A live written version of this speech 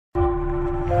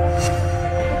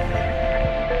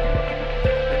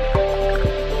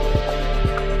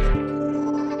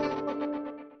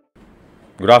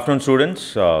Good afternoon,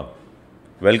 students.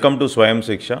 Welcome to Swayam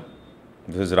Shiksha.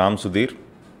 This is Ram Sudhir.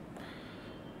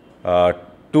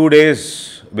 2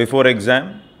 days before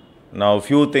exam, now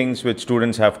few things which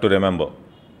students have to remember.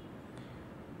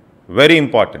 Very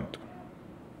important.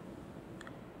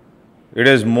 It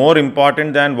is more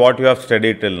important than what you have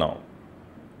studied till now.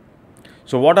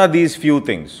 So what are these few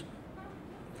things?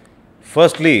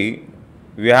 Firstly,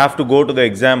 we have to go to the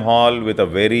exam hall with a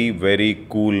very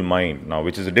cool mind. Now,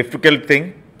 which is a difficult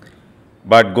thing,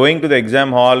 but going to the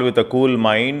exam hall with a cool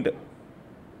mind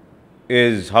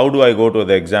is, how do I go to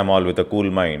the exam hall with a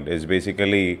cool mind? Is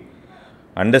basically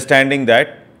understanding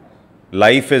that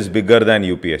life is bigger than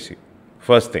UPSC.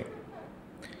 First thing.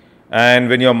 And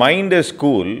when your mind is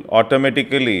cool,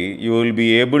 automatically you will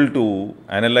be able to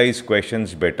analyze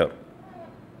questions better.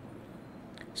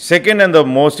 Second and the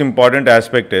most important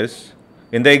aspect is,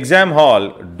 in the exam hall,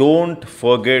 don't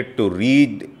forget to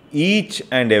read each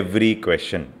and every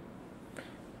question.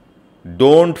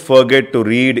 Don't forget to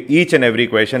read each and every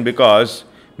question, because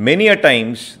many a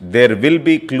times there will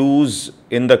be clues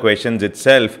in the questions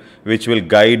itself which will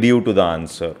guide you to the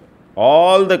answer.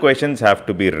 All the questions have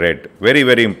to be read.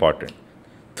 Very important.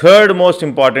 Third most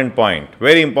important point,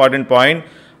 very important point,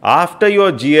 after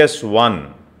your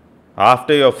GS1,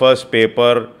 after your first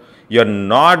paper, you are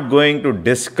not going to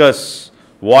discuss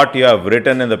what you have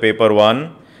written in the paper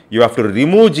 1. You have to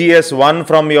remove GS1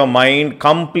 from your mind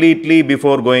completely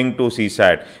before going to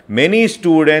CSAT. Many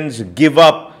students give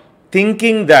up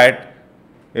thinking that,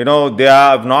 they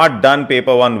have not done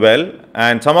paper 1 well,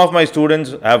 and some of my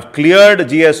students have cleared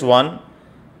GS1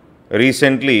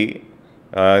 recently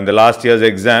in the last year's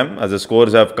exam as the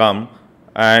scores have come,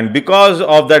 and because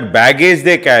of that baggage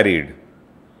they carried,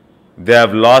 they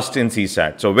have lost in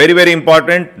CSAT. So very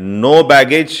important, no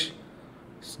baggage.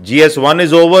 GS1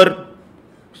 is over,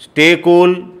 stay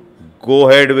cool, go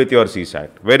ahead with your CSAT.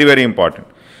 Very important.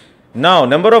 Now,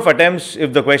 number of attempts,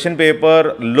 if the question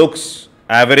paper looks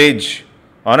average,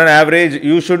 on an average,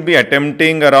 you should be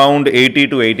attempting around 80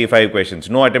 to 85 questions,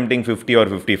 no attempting 50 or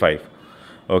 55.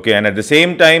 Okay, and at the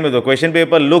same time, if the question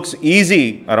paper looks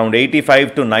easy, around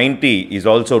 85 to 90 is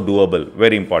also doable.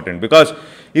 Very important, because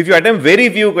if you attempt very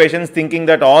few questions thinking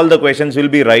that all the questions will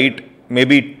be right, may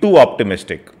be too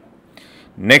optimistic.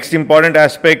 Next important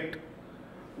aspect,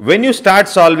 when you start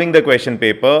solving the question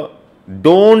paper,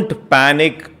 don't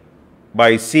panic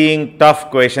by seeing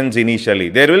tough questions initially.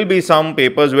 There will be some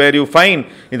papers where you find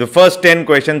in the first 10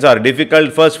 questions are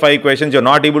difficult, first 5 questions you are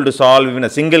not able to solve even a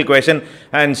single question,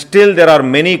 and still there are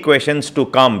many questions to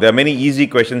come. There are many easy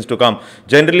questions to come.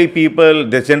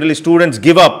 Generally students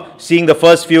give up seeing the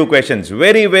first few questions.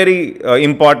 Very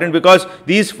important, because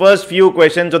these first few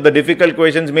questions or the difficult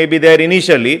questions may be there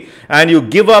initially, and you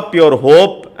give up your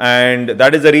hope, and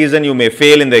that is the reason you may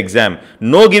fail in the exam.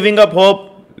 No giving up hope.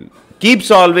 Keep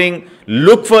solving,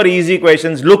 look for easy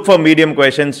questions, look for medium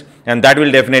questions, and that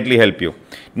will definitely help you.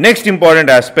 Next important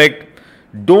aspect,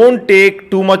 don't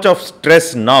take too much of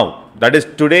stress now. That is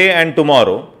today and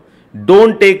tomorrow.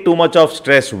 Don't take too much of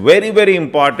stress. Very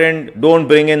important. Don't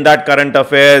bring in that current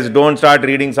affairs. Don't start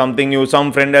reading something new.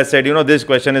 Some friend has said, this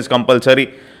question is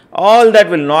compulsory. All that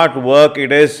will not work.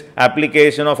 It is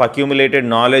application of accumulated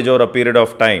knowledge over a period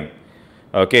of time.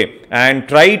 Okay, and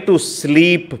try to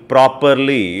sleep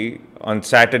properly on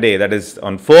Saturday, that is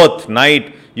on 4th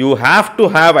night. You have to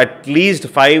have at least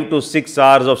 5 to 6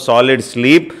 hours of solid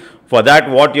sleep. For that,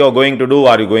 what you are going to do,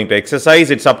 are you going to exercise?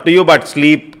 It's up to you, but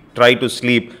sleep, try to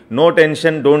sleep. No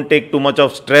tension, don't take too much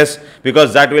of stress,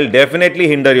 because that will definitely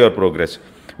hinder your progress.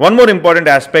 One more important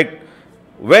aspect,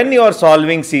 when you are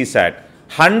solving CSAT,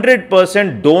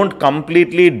 100% don't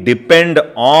completely depend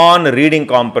on reading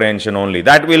comprehension only.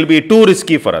 That will be too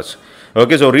risky for us.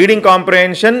 Okay, so reading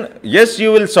comprehension, yes,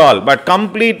 you will solve, but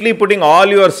completely putting all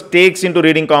your stakes into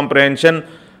reading comprehension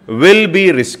will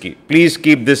be risky. Please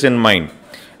keep this in mind.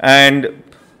 And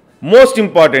most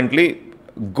importantly,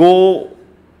 go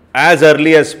as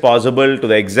early as possible to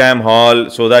the exam hall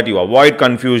so that you avoid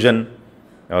confusion.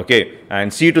 Okay,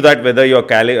 and see to that whether you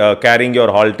are carrying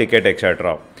your hall ticket,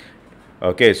 etc.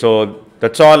 Okay, so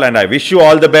that's all, and I wish you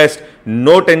all the best.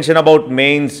 No tension about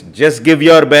mains. Just give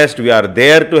your best. We are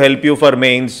there to help you for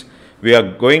mains. We are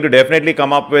going to definitely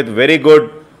come up with very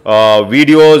good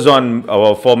videos on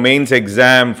for mains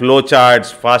exam, flow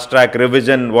charts, fast track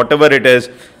revision, whatever it is.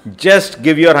 Just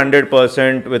give your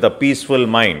 100% with a peaceful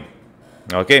mind.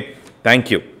 Okay,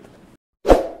 thank you.